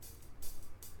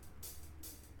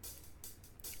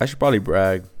I should probably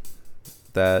brag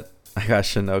that I got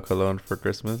Chanel cologne for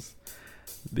Christmas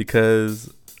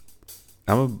because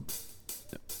I'm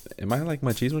a. Am I like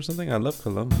machismo or something? I love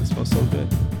cologne. It smells so good.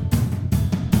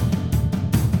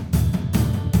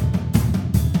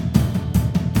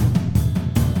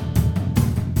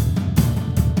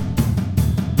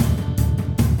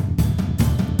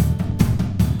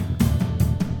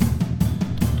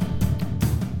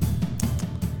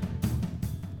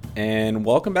 And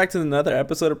welcome back to another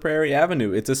episode of Prairie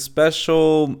Avenue. It's a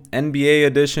special NBA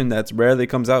edition that's rarely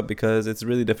comes out because it's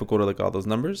really difficult to look at all those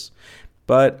numbers.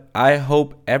 But I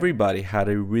hope everybody had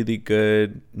a really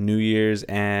good New Year's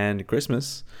and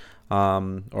Christmas,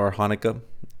 or Hanukkah.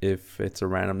 If it's a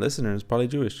random listener, it's probably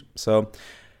Jewish. So,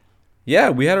 yeah,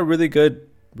 we had a really good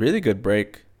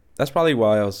break. That's probably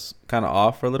why I was kind of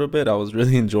off for a little bit. I was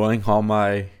really enjoying all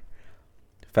my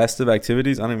festive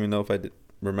activities. I don't even know if I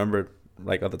remember,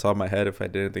 like, off the top of my head, if I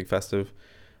did anything festive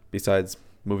besides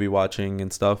movie watching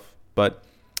and stuff. But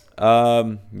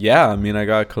yeah, I mean, I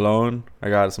got cologne, I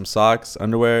got some socks,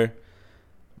 underwear,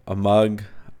 a mug.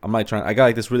 I got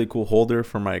like this really cool holder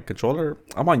for my controller.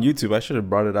 I'm on YouTube. I should have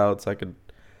brought it out so I could,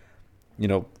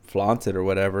 flaunt it or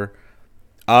whatever.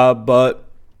 But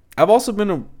I've also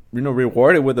been,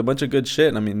 rewarded with a bunch of good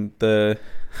shit. I mean,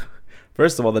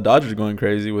 first of all, the Dodgers are going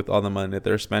crazy with all the money that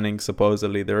they're spending.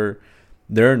 Supposedly, they're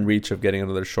in reach of getting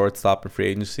another shortstop in free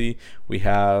agency. We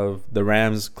have the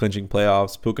Rams clinching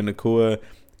playoffs. Puka Nacua,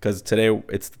 because today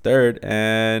it's the third,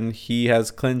 and he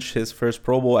has clinched his first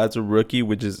Pro Bowl as a rookie,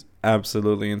 which is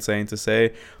absolutely insane to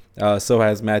say. So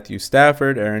has Matthew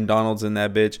Stafford. Aaron Donald's in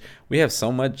that bitch. We have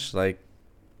so much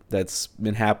that's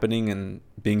been happening and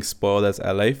being spoiled as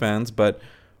LA fans, but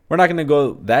we're not going to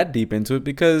go that deep into it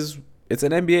because it's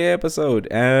an NBA episode,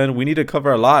 and we need to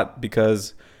cover a lot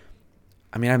because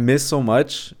I missed so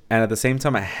much, and at the same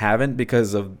time, I haven't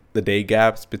because of the day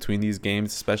gaps between these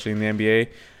games, especially in the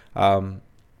NBA.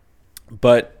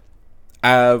 But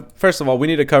first of all, we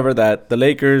need to cover that the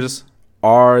Lakers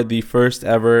are the first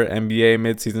ever NBA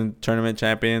midseason tournament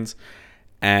champions,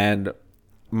 and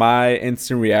my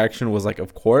instant reaction was like,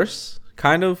 of course,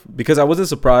 kind of, because I wasn't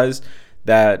surprised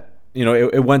that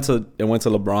it went to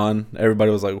LeBron.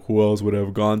 Everybody was like, who else would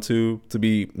have gone to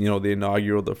be the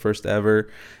inaugural, the first ever.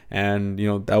 And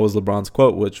that was LeBron's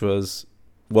quote, which was,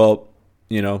 well,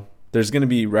 there's going to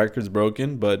be records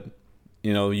broken, but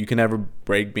you can never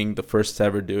break being the first to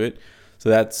ever do it. So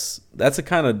that's a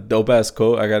kind of dope ass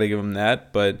quote. I got to give him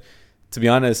that. But to be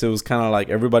honest, it was kind of like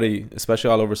everybody, especially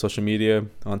all over social media,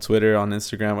 on Twitter, on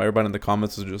Instagram, everybody in the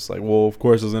comments was just like, well, of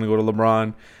course it was going to go to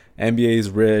LeBron. NBA is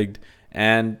rigged.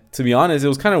 And to be honest, it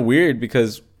was kind of weird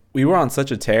because we were on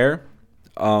such a tear,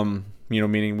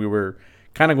 meaning we were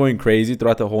kind of going crazy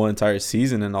throughout the whole entire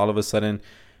season. And all of a sudden,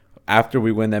 after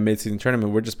we win that midseason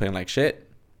tournament, we're just playing like shit.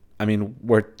 I mean,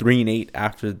 we're 3-8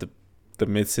 after the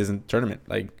midseason tournament.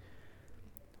 Like,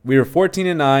 we were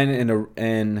 14-9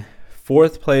 in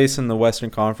fourth place in the Western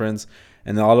Conference.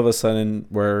 And then all of a sudden,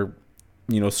 we're,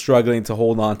 struggling to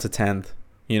hold on to 10th,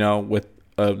 with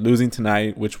losing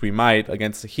tonight, which we might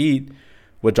against the Heat,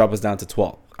 would drop us down to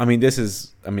 12th.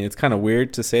 It's kind of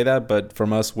weird to say that, but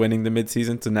from us winning the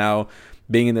midseason to now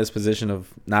being in this position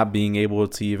of not being able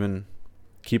to even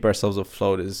keep ourselves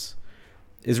afloat is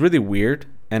really weird,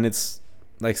 and it's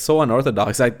like so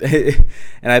unorthodox. And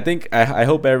I think I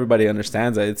hope everybody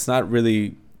understands that it's not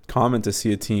really common to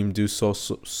see a team do so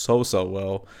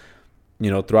well,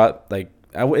 throughout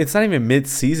it's not even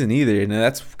mid-season either, and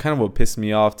that's kind of what pissed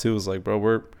me off too. Is like, bro,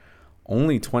 we're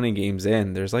only 20 games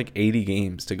in. There's like 80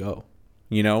 games to go.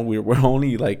 We're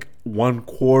only like one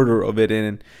quarter of it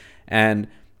in, and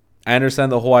I understand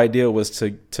the whole idea was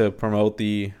to promote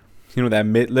the,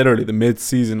 literally the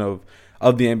mid-season of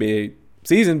the NBA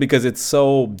season because it's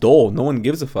so dull. No one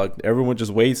gives a fuck. Everyone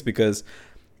just waits because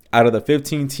out of the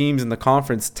 15 teams in the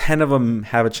conference, 10 of them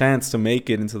have a chance to make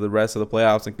it into the rest of the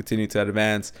playoffs and continue to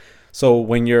advance. So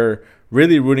when you're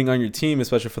really rooting on your team,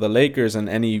 especially for the Lakers and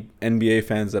any NBA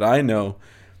fans that I know,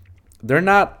 they're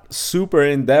not super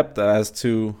in-depth as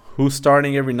to who's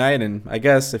starting every night. And I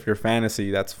guess if you're fantasy,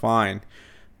 that's fine.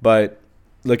 But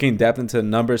looking depth into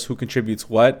numbers, who contributes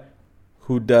what,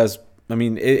 who does.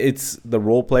 It's the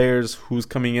role players, who's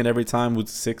coming in every time, who's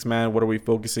the sixth man, what are we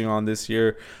focusing on this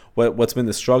year, what's been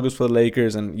the struggles for the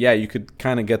Lakers. And, yeah, you could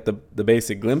kind of get the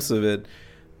basic glimpse of it.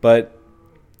 But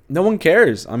no one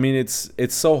cares.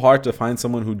 It's so hard to find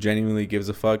someone who genuinely gives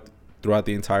a fuck throughout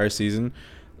the entire season.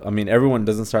 Everyone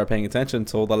doesn't start paying attention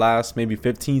until the last maybe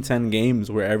 10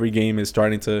 games where every game is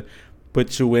starting to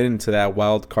put you into that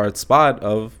wild card spot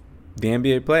of the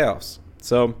NBA playoffs.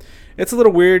 So it's a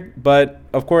little weird, but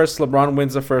of course LeBron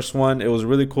wins the first one. It was a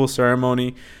really cool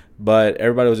ceremony, but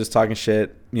everybody was just talking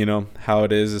shit, how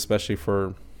it is, especially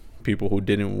for people who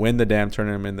didn't win the damn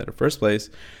tournament in the first place,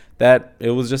 that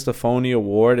it was just a phony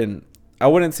award. And I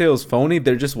wouldn't say it was phony.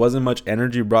 There just wasn't much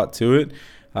energy brought to it.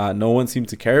 No one seemed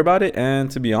to care about it. And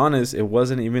to be honest, it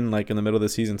wasn't even like in the middle of the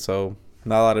season. So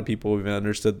not a lot of people even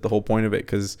understood the whole point of it,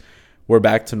 because we're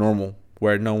back to normal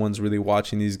where no one's really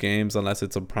watching these games unless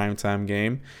it's a primetime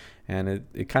game. And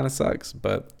it kind of sucks.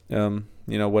 But,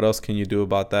 what else can you do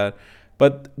about that?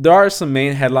 But there are some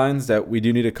main headlines that we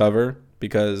do need to cover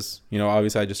because,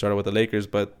 obviously I just started with the Lakers,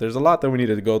 but there's a lot that we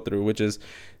needed to go through, which is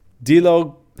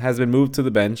D'Lo has been moved to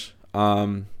the bench.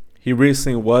 He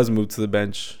recently was moved to the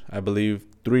bench, I believe,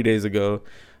 3 days ago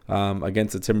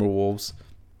against the Timberwolves.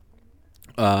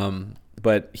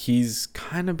 But he's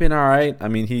kind of been all right. I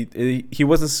mean, he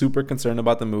wasn't super concerned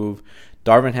about the move.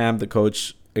 Darvin Ham, the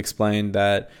coach, explained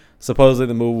that supposedly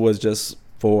the move was just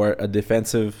for a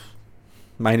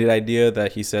defensive-minded idea,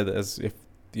 that he said as if,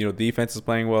 defense is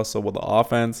playing well, so will the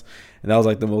offense. And that was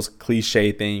like the most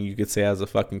cliche thing you could say as a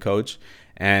fucking coach.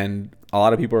 And a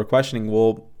lot of people are questioning,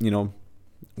 well,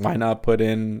 why not put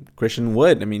in Christian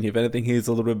Wood? I mean, if anything, he's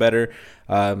a little bit better.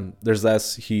 There's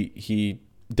less. He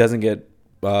doesn't get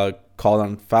called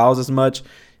on fouls as much.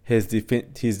 His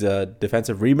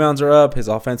defensive rebounds are up. His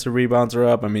offensive rebounds are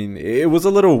up. I mean, it was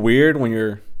a little weird when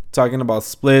you're talking about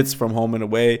splits from home and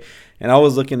away. And I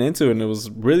was looking into it, and it was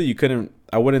really,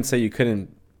 I wouldn't say you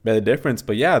couldn't bet the difference,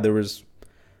 but yeah, there was,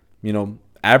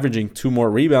 averaging 2 more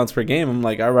rebounds per game. I'm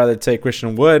like, I'd rather take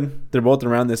Christian Wood. They're both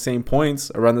around the same points,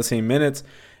 around the same minutes.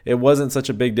 It wasn't such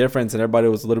a big difference, and everybody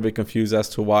was a little bit confused as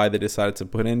to why they decided to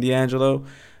put in D'Angelo,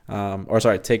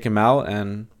 take him out.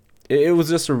 And it was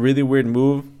just a really weird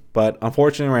move. But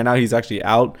unfortunately, right now he's actually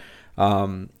out.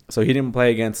 So he didn't play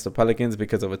against the Pelicans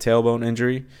because of a tailbone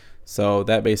injury. So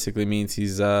that basically means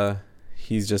he's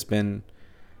just been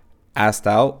asked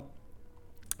out.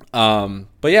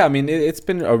 But yeah, I mean, it's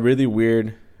been a really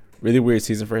weird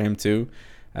season for him too,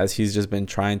 as he's just been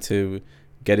trying to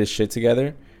get his shit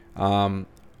together.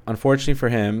 Unfortunately for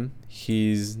him,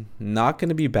 he's not going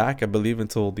to be back, I believe,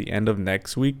 until the end of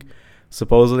next week.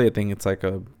 Supposedly, I think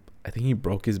he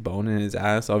broke his bone in his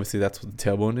ass. Obviously, that's what the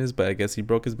tailbone is, but I guess he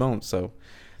broke his bone. So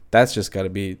that's just got to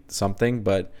be something.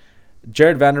 But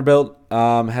Jared Vanderbilt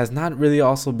has not really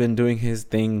also been doing his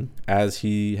thing, as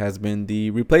he has been the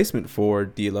replacement for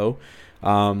D'Lo.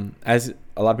 As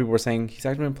a lot of people were saying, he's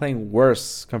actually been playing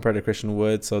worse compared to Christian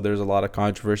Wood, so there's a lot of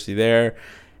controversy there.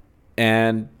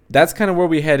 And that's kind of where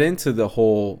we head into the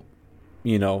whole,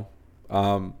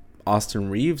 Austin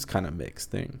Reeves kind of mix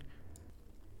thing.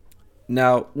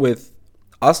 Now, with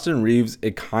Austin Reeves,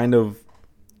 it kind of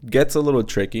gets a little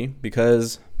tricky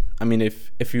because, I mean,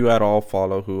 if you at all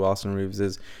follow who Austin Reeves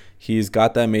is, he's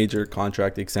got that major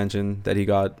contract extension that he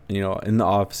got, in the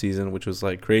off season, which was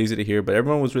like crazy to hear. But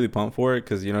everyone was really pumped for it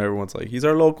because, everyone's like, he's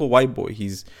our local white boy.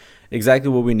 He's exactly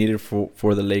what we needed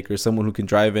for the Lakers, someone who can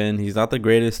drive in. He's not the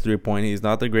greatest 3-point. He's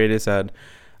not the greatest at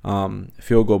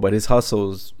field goal, but his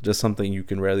hustle is just something you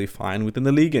can rarely find within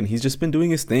the league. And he's just been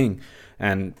doing his thing.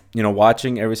 And,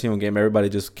 watching every single game, everybody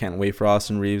just can't wait for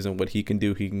Austin Reeves and what he can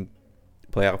do. He can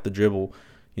play off the dribble,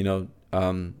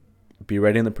 be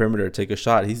ready in the perimeter, take a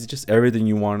shot. He's just everything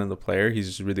you want in the player. He's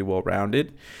just really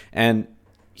well-rounded. And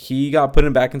he got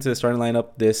put back into the starting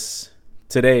lineup this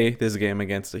game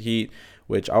against the Heat,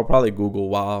 which I'll probably Google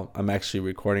while I'm actually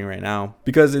recording right now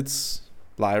because it's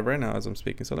live right now as I'm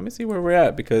speaking. So let me see where we're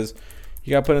at, because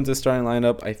he got put into the starting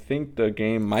lineup. I think the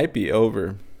game might be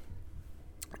over.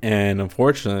 And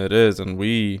unfortunately it is, and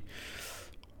we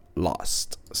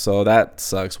lost. So that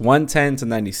sucks.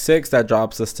 110-96. That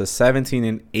drops us to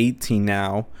 17-18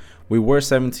 now. We were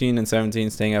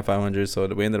 17-17, staying at 500, so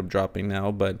we ended up dropping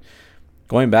now. But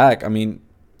going back, I mean,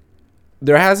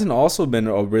 there hasn't also been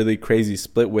a really crazy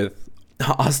split with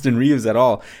Austin Reeves at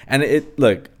all. And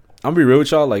look, I'm gonna be real with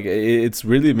y'all. Like, it's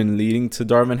really been leading to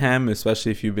Darvin Ham,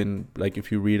 especially if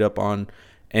you read up on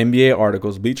NBA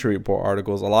articles, Bleacher Report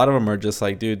articles. A lot of them are just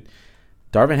like, dude,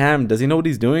 Darvin Ham, does he know what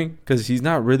he's doing? Because he's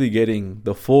not really getting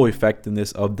the full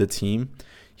effectiveness of the team.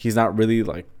 He's not really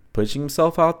like pushing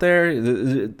himself out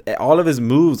there. All of his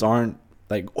moves aren't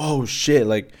like, oh shit,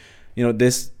 like,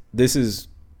 this is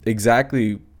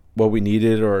exactly what we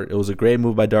needed, or it was a great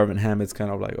move by Darvin Ham. It's kind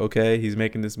of like, okay, he's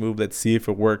making this move, let's see if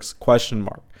it works, ?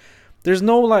 There's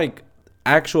no like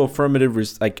actual affirmative,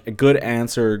 like a good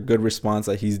answer, good response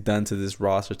that he's done to this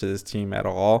roster, to this team at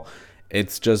all.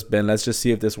 It's just been, let's just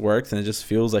see if this works. And it just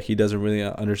feels like he doesn't really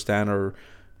understand or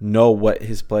know what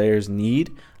his players need,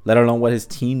 let alone what his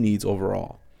team needs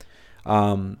overall.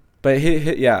 But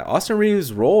yeah, Austin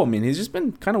Reeves' role, I mean, he's just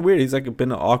been kind of weird. He's like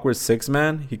been an awkward six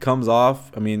man. He comes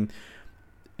off. I mean,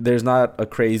 there's not a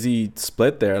crazy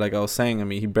split there. Like I was saying, I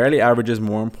mean, he barely averages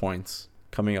more in points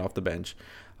coming off the bench.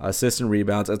 Assists and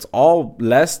rebounds, it's all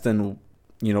less than,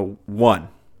 one.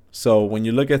 So when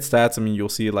you look at stats, I mean, you'll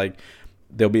see like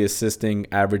they'll be assisting,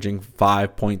 averaging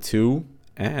 5.2,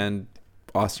 and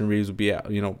Austin Reeves will be,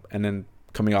 and then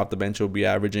coming off the bench will be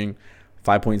averaging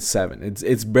 5.7.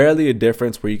 It's barely a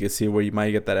difference where you can see where you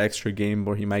might get that extra game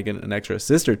or he might get an extra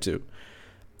assist or two.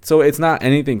 So it's not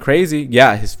anything crazy.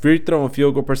 Yeah, his free throw and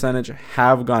field goal percentage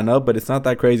have gone up, but it's not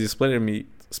that crazy split to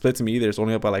me either. It's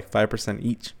only up by like 5%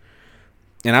 each.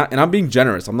 And I'm being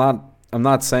generous. I'm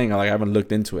not saying like I haven't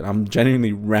looked into it. I'm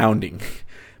genuinely rounding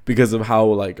because of how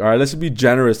like, all right, let's just be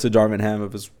generous to Darvin Ham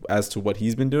as to what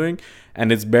he's been doing,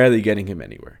 and it's barely getting him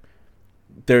anywhere.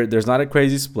 There's not a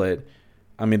crazy split.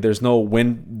 I mean, there's no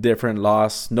win different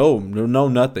loss. No,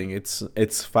 nothing.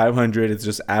 It's 500. It's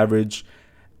just average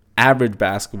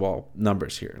basketball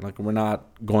numbers here. Like, we're not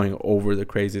going over the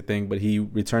crazy thing, but he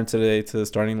returned today to the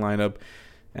starting lineup,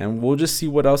 and we'll just see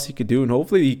what else he could do, and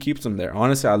hopefully he keeps him there.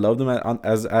 Honestly, I love him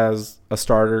as a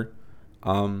starter.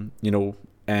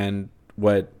 And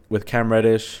with Cam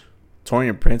Reddish,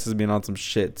 Taurean Prince has been on some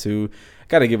shit too. I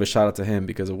gotta give a shout out to him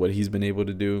because of what he's been able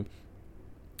to do.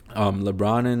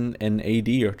 LeBron and AD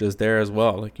are just there as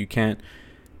well. Like, you can't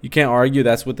argue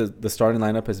that's what the starting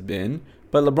lineup has been.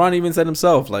 But LeBron even said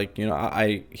himself, like,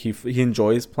 he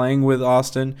enjoys playing with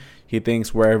Austin. He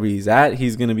thinks wherever he's at,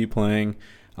 he's gonna be playing.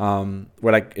 Where,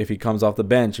 like, if he comes off the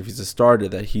bench, if he's a starter,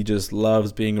 that he just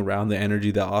loves being around the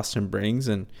energy that Austin brings.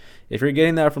 And if you're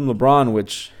getting that from LeBron,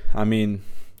 which, I mean,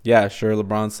 yeah, sure,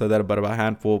 LeBron said that about a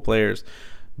handful of players,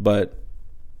 but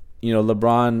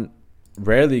LeBron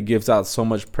rarely gives out so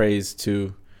much praise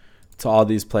to all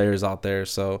these players out there.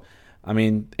 So, I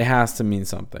mean, it has to mean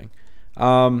something.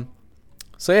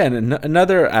 So yeah,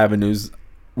 another avenues,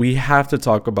 we have to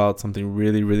talk about something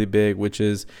really, really big, which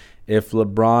is if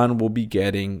LeBron will be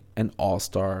getting an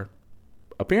All-Star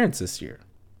appearance this year.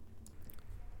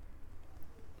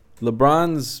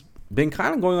 LeBron's been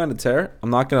kind of going on a tear, I'm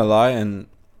not going to lie, and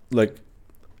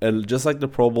just like the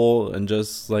Pro Bowl and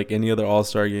just like any other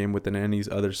All-Star game within any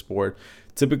other sport,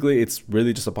 typically it's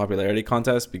really just a popularity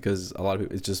contest because a lot of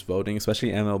people, it's just voting, especially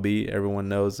MLB.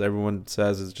 Everyone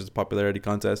says it's just a popularity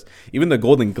contest. Even the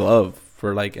Golden Glove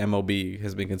for like MLB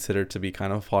has been considered to be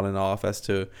kind of falling off as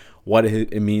to what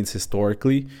it means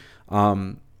historically.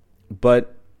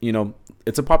 But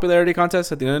it's a popularity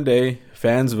contest at the end of the day.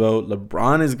 Fans vote.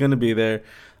 LeBron is going to be there.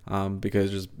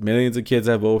 Because there's millions of kids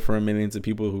that vote for him, millions of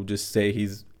people who just say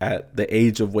he's at the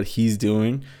age of what he's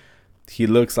doing. He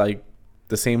looks like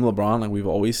the same LeBron like we've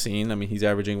always seen. I mean, he's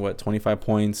averaging 25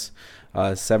 points,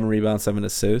 7 rebounds, 7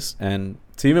 assists. And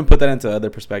to even put that into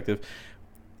other perspective,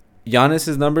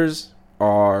 Giannis's numbers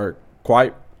are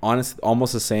quite honest,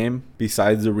 almost the same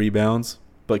besides the rebounds.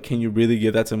 But can you really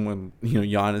give that to him when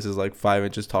Giannis is like 5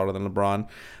 inches taller than LeBron?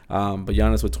 But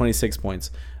Giannis with 26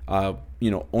 points,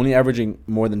 only averaging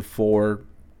more than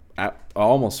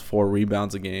almost 4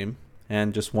 rebounds a game,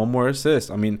 and just 1 more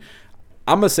assist. I mean,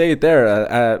 I'm gonna say it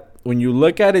there. When you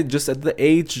look at it, just at the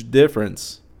age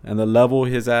difference and the level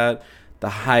he's at, the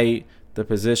height, the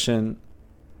position,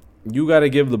 you got to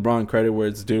give LeBron credit where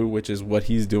it's due, which is what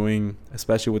he's doing,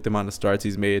 especially with the amount of starts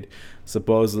he's made.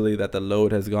 Supposedly that the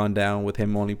load has gone down with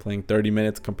him only playing 30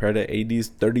 minutes compared to AD's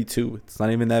 32. It's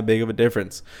not even that big of a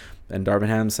difference. And Darvin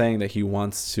Ham saying that he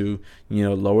wants to,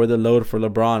 lower the load for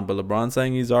LeBron, but LeBron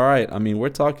saying he's all right. I mean, we're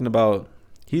talking about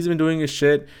he's been doing his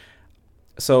shit.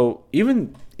 So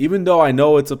even though I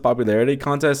know it's a popularity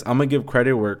contest, I'm going to give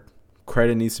credit where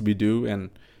credit needs to be due, and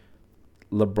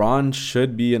LeBron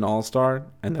should be an all-star,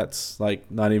 and that's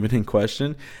like not even in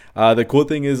question. The cool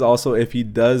thing is also, if he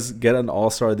does get an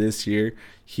all-star this year,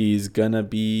 he's going to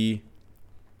be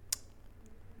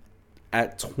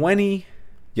at 20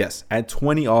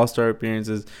 all-star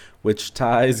appearances, which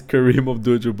ties Kareem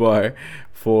Abdul-Jabbar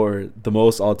for the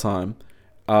most all-time.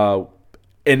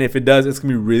 And if it does, it's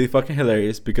gonna be really fucking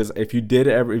hilarious, because if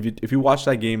you watched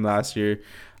that game last year,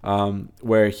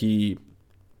 where he,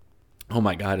 oh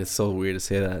my god, it's so weird to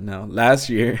say that now. Last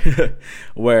year,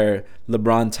 where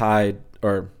LeBron tied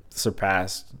or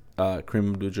surpassed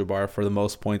Kareem Abdul-Jabbar for the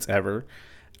most points ever.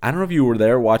 I don't know if you were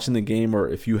there watching the game, or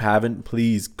if you haven't,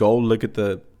 please go look at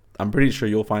I'm pretty sure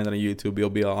you'll find it on YouTube. It'll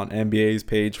be on NBA's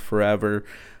page forever,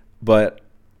 but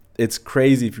it's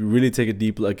crazy if you really take a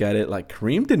deep look at it. Like,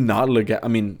 Kareem did not look at, I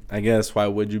mean, I guess why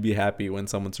would you be happy when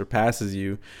someone surpasses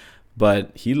you?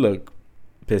 But he looked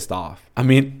pissed off. I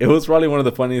mean, it was probably one of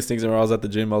the funniest things when I was at the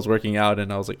gym. I was working out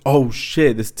and I was like, oh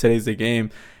shit, today's the game.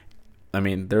 I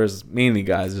mean, there's mainly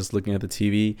guys just looking at the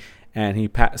TV, and he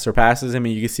surpasses him,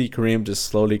 and you can see Kareem just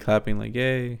slowly clapping like,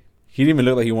 yay. He didn't even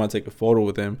look like he wanted to take a photo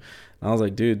with him. And I was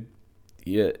like, dude,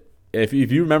 yeah. If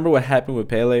you remember what happened with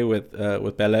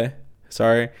Pele,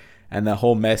 sorry, and the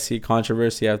whole Messi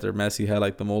controversy after Messi had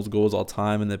like the most goals all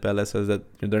time, and then Pele says that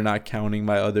they're not counting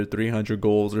my other 300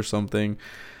 goals or something.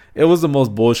 It was the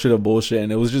most bullshit of bullshit,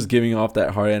 and it was just giving off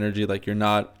that hard energy, like you're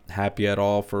not happy at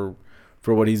all for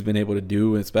what he's been able to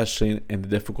do, especially in the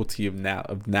difficulty of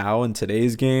now in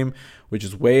today's game, which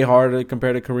is way harder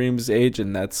compared to Kareem's age,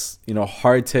 and that's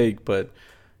hard take, but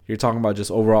you're talking about just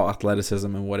overall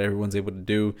athleticism and what everyone's able to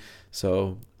do.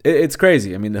 So it's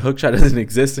crazy. I mean, the hook shot doesn't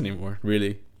exist anymore,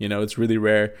 really. It's really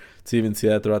rare to even see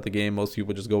that throughout the game. Most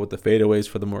people just go with the fadeaways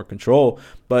for the more control,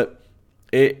 but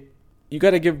you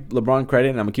got to give LeBron credit,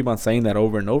 and I'm gonna keep on saying that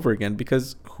over and over again,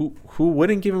 because who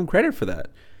wouldn't give him credit for that?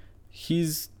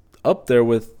 He's up there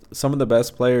with some of the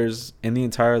best players in the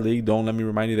entire league. Don't let me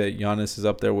remind you that Giannis is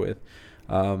up there with,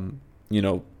 fighting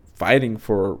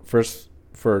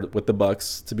with the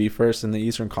Bucks to be first in the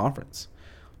Eastern Conference.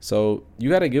 So you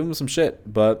got to give him some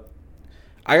shit. But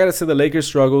I got to say the Lakers'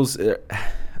 struggles,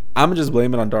 I'm just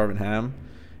blaming it on Darvin Ham.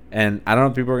 And I don't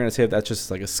know if people are going to say if that's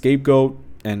just like a scapegoat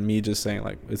and me just saying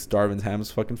like it's Darvin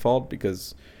Ham's fucking fault,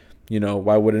 because,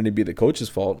 why wouldn't it be the coach's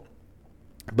fault?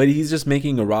 But he's just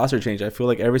making a roster change. I feel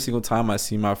like every single time I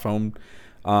see my phone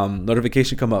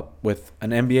notification come up with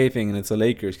an NBA thing and it's the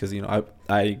Lakers, because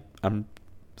I'm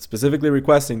specifically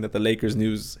requesting that the Lakers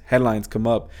news headlines come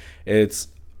up. It's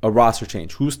a roster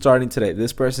change. Who's starting today?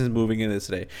 This person's moving in this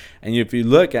today. And if you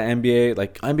look at NBA,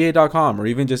 like NBA.com or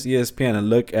even just ESPN,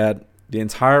 and look at the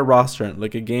entire roster and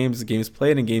look at games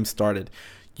played and games started,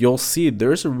 you'll see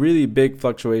there's a really big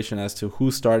fluctuation as to who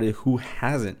started, who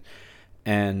hasn't.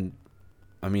 And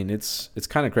I mean, it's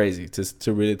kind of crazy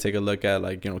to really take a look at,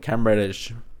 like, Cam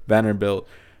Reddish, Vanderbilt,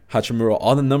 Hachimura.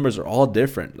 All the numbers are all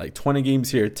different. Like 20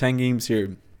 games here, 10 games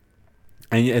here.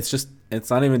 And it's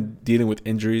not even dealing with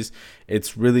injuries.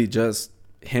 It's really just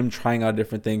him trying out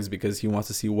different things because he wants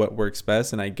to see what works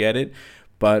best. And I get it.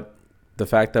 But the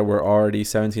fact that we're already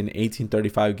 17, 18,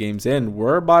 35 games in,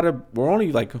 we're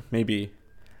only like maybe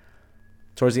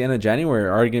towards the end of January,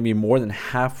 are going to be more than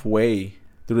halfway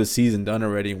through the season done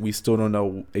already, and we still don't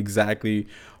know exactly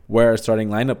where our starting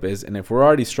lineup is. And if we're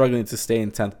already struggling to stay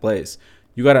in 10th place,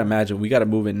 you got to imagine we got to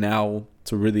move in now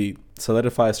to really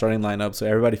solidify a starting lineup so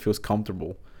everybody feels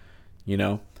comfortable.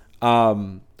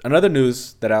 Another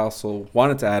news that I also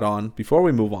wanted to add on before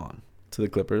we move on to the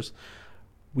Clippers,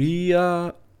 we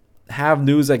have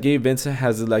news that Gabe Vincent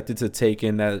has elected to take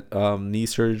in that knee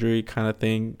surgery kind of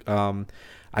thing.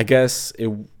 I guess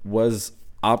it was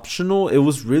optional. It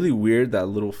was really weird, that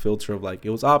little filter of like, it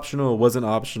was optional, it wasn't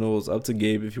optional, it was up to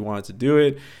Gabe if he wanted to do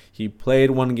it. He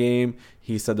played one game,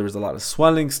 he said there was a lot of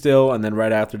swelling still, and then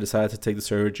right after decided to take the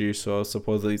surgery. So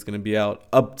supposedly he's going to be out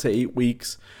up to 8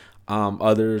 weeks.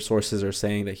 Other sources are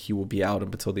saying that he will be out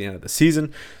up until the end of the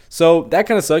season. So that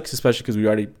kind of sucks, especially because we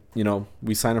already,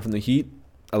 we signed him from the Heat,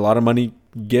 a lot of money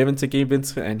given to Gabe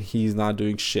Vincent, and he's not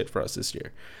doing shit for us this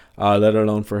year. Let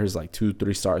alone for his like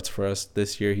 2-3 starts for us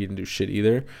this year. He didn't do shit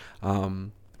either.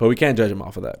 But we can't judge him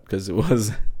off of that because it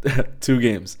was 2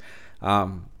 games.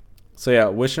 So yeah,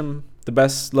 wish him the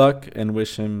best luck and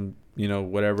wish him,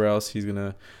 whatever else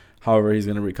however he's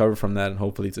gonna recover from that, and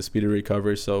hopefully it's a speedy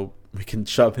recovery so we can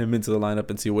shove him into the lineup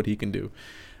and see what he can do.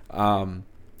 But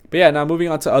yeah, now moving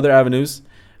on to other avenues.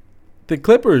 The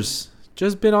Clippers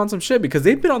just been on some shit because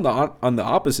they've been on the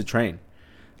opposite train.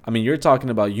 I mean, you're talking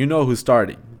about who's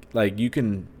starting. Like, you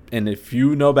can, and if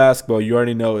you know basketball, you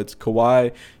already know it's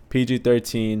Kawhi,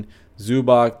 PG-13,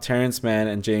 Zubac, Terrence Mann,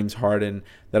 and James Harden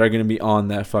that are going to be on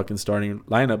that fucking starting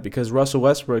lineup, because Russell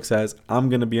Westbrook says, I'm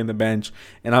going to be on the bench,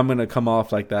 and I'm going to come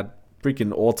off like that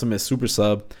freaking ultimate super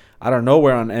sub out of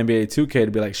nowhere on NBA 2K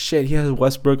to be like, shit, he has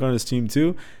Westbrook on his team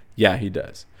too? Yeah, he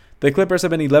does. The Clippers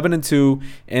have been 11-2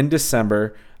 in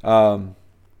December.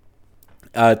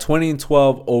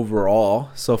 20-12 overall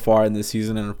so far in this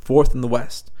season, and 4th in the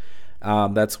West.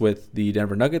 That's with the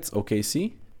Denver Nuggets,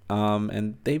 OKC,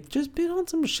 and they've just been on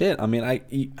some shit. I mean, I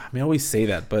always say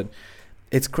that, but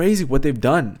it's crazy what they've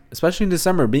done, especially in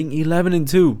December, being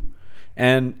 11-2.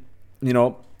 And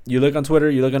you look on Twitter,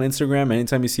 you look on Instagram,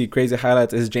 anytime you see crazy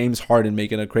highlights, is James Harden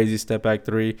making a crazy step back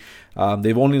 3.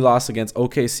 They've only lost against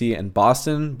OKC and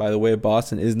Boston. By the way,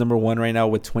 Boston is number 1 right now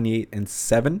with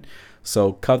 28-7.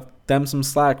 So cut them some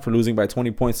slack for losing by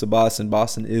 20 points to Boston.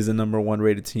 Boston is the number 1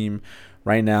 rated team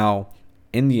right now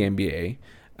in the NBA.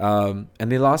 And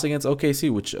they lost against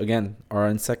OKC, which, again, are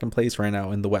in 2nd place right now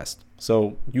in the West.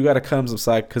 So you got to cut them some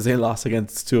slack because they lost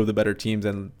against 2 of the better teams.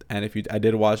 And I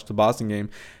did watch the Boston game.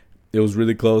 It was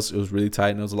really close. It was really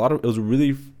tight, and it was a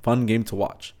really fun game to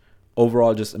watch.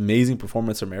 Overall, just amazing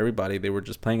performance from everybody. They were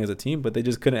just playing as a team, but they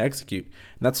just couldn't execute,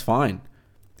 and that's fine.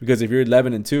 Because if you're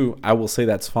 11-2, I will say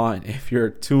that's fine. If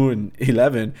you're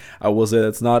 2-11, I will say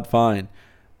that's not fine.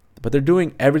 But they're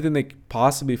doing everything they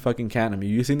possibly fucking can. I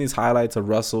mean, you've seen these highlights of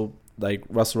Russell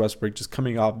Westbrook just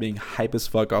coming off being hype as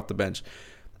fuck off the bench.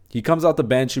 He comes off the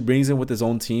bench, he brings in with his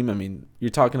own team. I mean,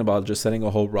 you're talking about just setting a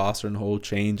whole roster and a whole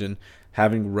change and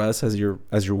having Russ as your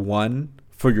one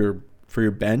for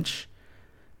your bench.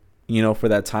 You know, for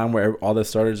that time where all the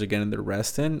starters are getting their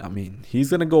rest in. I mean, he's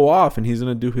going to go off and he's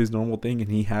going to do his normal thing, and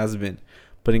he has been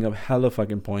putting up hella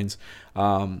fucking points.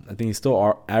 I think he's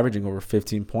still averaging over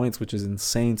 15 points, which is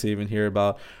insane to even hear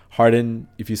about. Harden,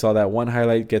 if you saw that one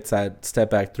highlight, gets that step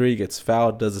back three, gets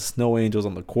fouled, does the snow angels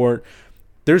on the court.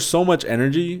 There's so much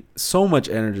energy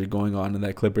going on in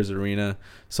that Clippers arena.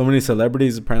 So many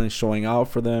celebrities apparently showing out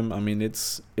for them. I mean,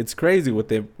 it's crazy what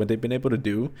they've been able to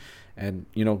do. And,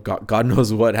 you know, God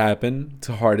knows what happened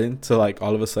to Harden to, like,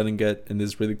 all of a sudden get in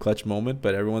this really clutch moment.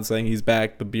 But everyone's saying he's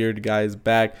back. The beard guy is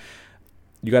back.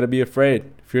 You got to be afraid.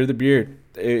 Fear the beard.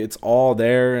 It's all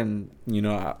there. And, you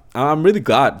know, I'm really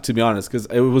glad, to be honest, because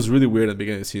it was really weird at the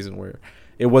beginning of the season where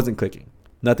it wasn't clicking.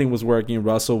 Nothing was working.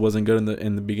 Russell wasn't good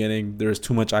in the beginning. There was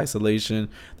too much isolation.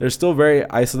 They're still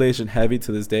very isolation heavy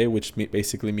to this day, which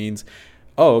basically means,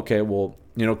 oh, okay, well,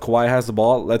 you know, Kawhi has the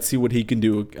ball. Let's see what he can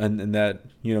do in that,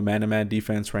 you know, man-to-man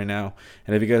defense right now.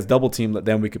 And if he gets double teamed,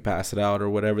 then we could pass it out or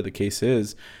whatever the case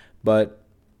is. But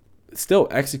still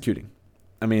executing.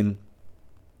 I mean,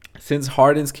 since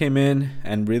Harden's came in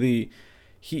and really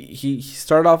he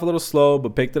started off a little slow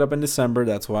but picked it up in December.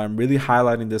 That's why I'm really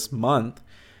highlighting this month.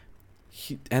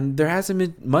 And there hasn't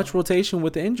been much rotation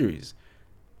with the injuries.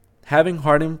 Having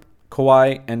Harden,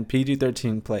 Kawhi, and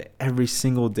PG-13 play every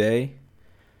single day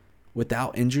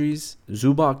without injuries,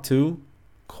 Zubac too,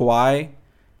 Kawhi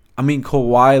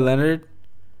Leonard,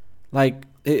 like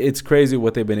it's crazy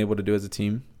what they've been able to do as a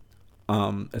team,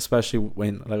 especially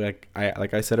when like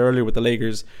I said earlier with the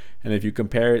Lakers, and if you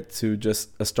compare it to just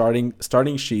a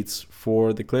starting sheets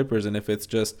for the Clippers, and if it's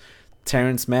just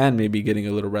Terrence Mann maybe getting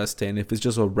a little rest day, and if it's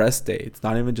just a rest day, it's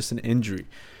not even just an injury,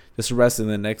 just a rest, and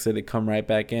the next day they come right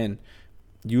back in.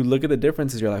 You look at the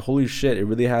differences, you're like, holy shit, it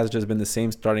really has just been the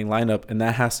same starting lineup, and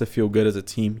that has to feel good as a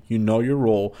team. You know your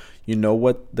role. You know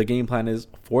what the game plan is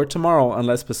for tomorrow,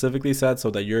 unless specifically said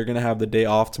so that you're going to have the day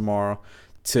off tomorrow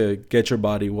to get your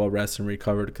body well rested and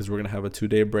recovered, because we're going to have a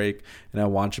 2-day break, and I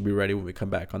want you to be ready when we come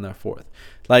back on that 4th.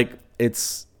 Like,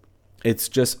 it's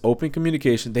just open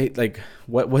communication. They like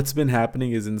what's been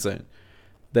happening is insane.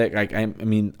 That like I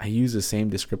mean, I use the same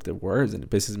descriptive words and it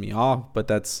pisses me off, but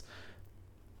that's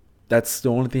the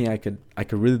only thing I could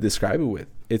really describe it with.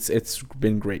 It's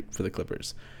been great for the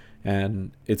Clippers,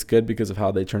 and it's good because of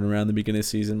how they turned around the beginning of the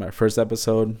season. Not my first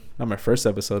episode,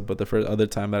 but the first other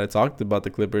time that I talked about the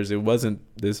Clippers, it wasn't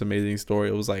this amazing story.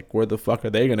 It was like, where the fuck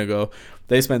are they gonna go?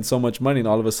 They spent so much money, and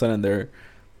all of a sudden they're,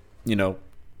 you know,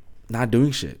 not doing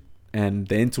shit. And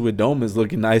the Intuit Dome is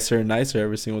looking nicer and nicer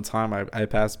every single time I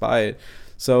pass by it.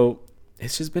 So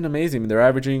it's just been amazing. I mean, they're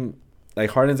averaging,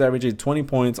 like Harden's averaging 20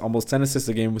 points, almost 10 assists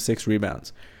a game with 6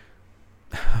 rebounds.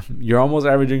 You're almost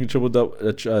averaging a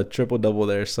triple-double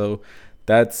there. So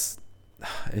it's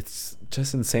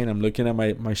just insane. I'm looking at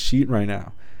my sheet right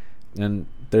now, and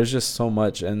there's just so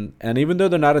much. And even though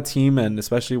they're not a team, and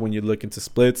especially when you look into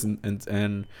splits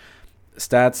and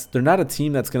stats, they're not a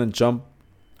team that's going to jump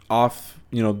off,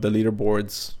 you know, the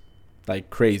leaderboards like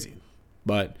crazy.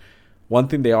 But one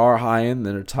thing they are high in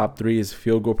their top 3 is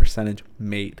field goal percentage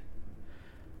made.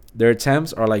 Their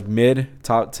attempts are like mid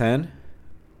top 10,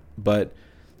 but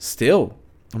still,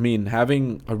 I mean,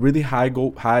 having a really high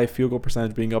field goal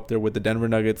percentage, being up there with the Denver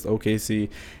Nuggets, OKC,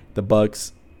 the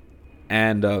Bucks,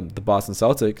 and the Boston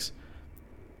Celtics.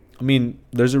 I mean,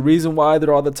 there's a reason why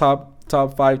they're all the top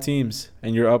 5 teams,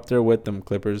 and you're up there with them,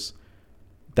 Clippers.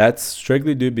 That's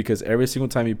strictly due because every single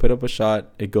time you put up a shot,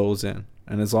 it goes in.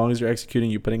 And as long as you're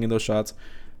executing, you're putting in those shots,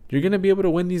 you're going to be able to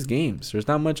win these games. There's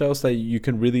not much else that you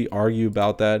can really argue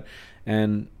about that.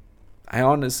 And I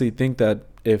honestly think that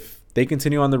if they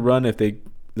continue on the run,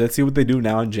 let's see what they do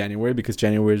now in January, because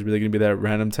January is really going to be that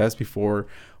random test before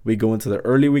we go into the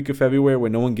early week of February where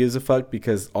no one gives a fuck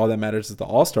because all that matters is the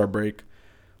All-Star break.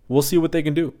 We'll see what they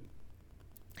can do.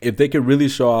 If they could really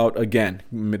show out again,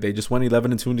 they just went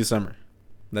 11-2 in December.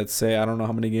 Let's say, I don't know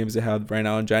how many games they have right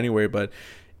now in January, but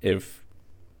if,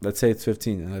 let's say it's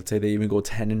 15, and let's say they even go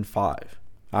 10-5,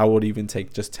 I would even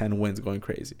take just 10 wins going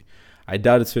crazy. I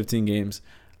doubt it's 15 games.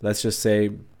 Let's just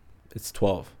say it's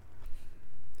 12.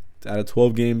 Out of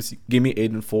 12 games, give me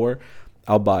 8-4,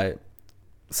 I'll buy it.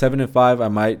 7-5, I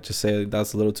might just say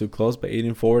that's a little too close. But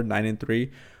 8-4, 9-3,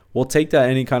 we'll take that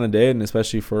any kind of day, and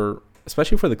especially for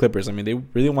the Clippers. I mean, they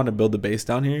really want to build the base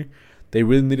down here. They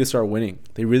really need to start winning.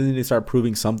 They really need to start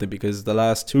proving something, because the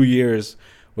last 2 years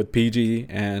with PG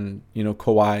and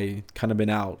Kawhi kind of been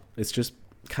out. It's just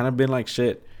kind of been like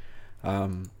shit.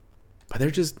 But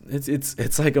they're just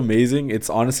it's like amazing. It's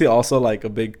honestly also like a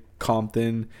big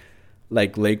Compton,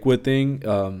 like Lakewood thing.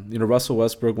 Russell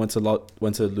Westbrook went to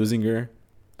Lusinger,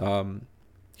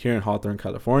 here in Hawthorne,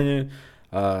 California.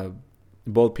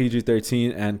 Both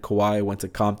PG-13 and Kawhi went to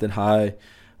Compton High.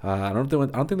 I don't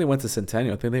think they went to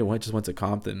Centennial. I think they just went to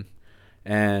Compton.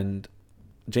 And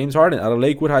James Harden out of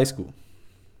Lakewood High School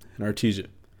in Artesia,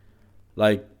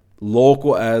 like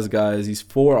local ass guys. These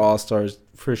 4 All-Stars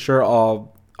for sure,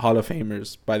 all Hall of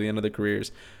Famers by the end of their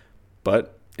careers.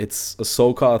 But it's a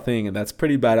so-called thing, and that's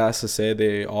pretty badass to say.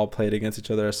 They all played against each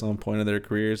other at some point in their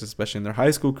careers, especially in their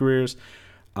high school careers.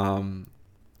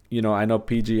 I know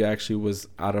PG actually was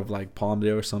out of like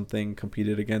Palmdale or something,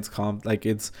 competed against Comp. Like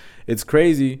it's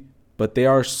crazy, but they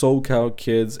are SoCal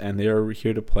kids and they are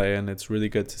here to play, and it's really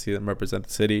good to see them represent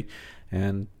the city.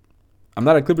 And I'm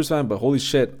not a Clippers fan, but holy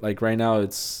shit, like right now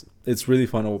it's really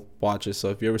fun to watch it. So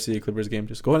if you ever see a Clippers game,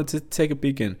 just go ahead and take a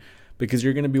peek in, because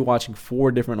you're going to be watching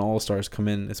 4 different All-Stars come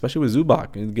in, especially with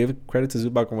Zubac. And give credit to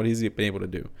Zubac on what he's been able to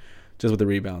do just with the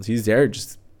rebounds. He's there,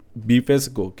 just be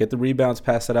physical, get the rebounds,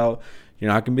 pass it out.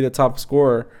 You're not going to be the top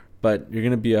scorer, but you're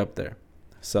going to be up there.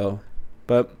 So,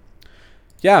 but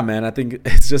yeah, man, I think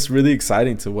it's just really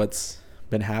exciting to what's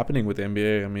been happening with the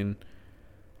NBA. I mean,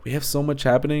 we have so much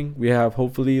happening. We have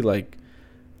hopefully like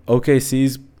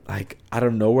OKC's like out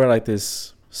of nowhere, like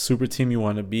this super team you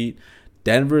want to beat.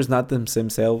 Denver's not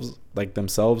themselves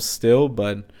still,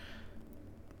 but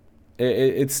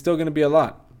it's still going to be a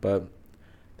lot. But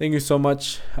thank you so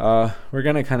much. We're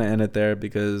going to kind of end it there,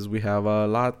 because we have a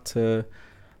lot to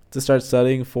start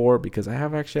studying for, because I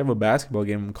have a basketball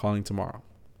game I'm calling tomorrow.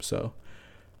 So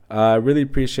I really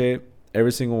appreciate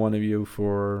every single one of you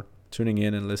for tuning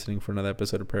in and listening for another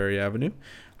episode of Prairie Avenue.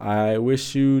 I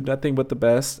wish you nothing but the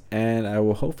best, and I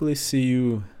will hopefully see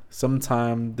you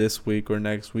sometime this week or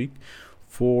next week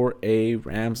for a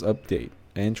Rams update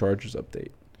and Chargers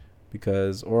update,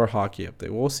 or a hockey update.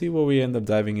 We'll see what we end up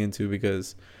diving into,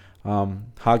 because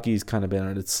hockey's kind of been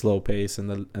at its slow pace,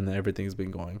 and everything's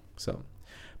been going. So,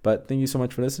 but thank you so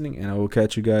much for listening, and I will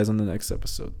catch you guys on the next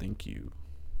episode. Thank you.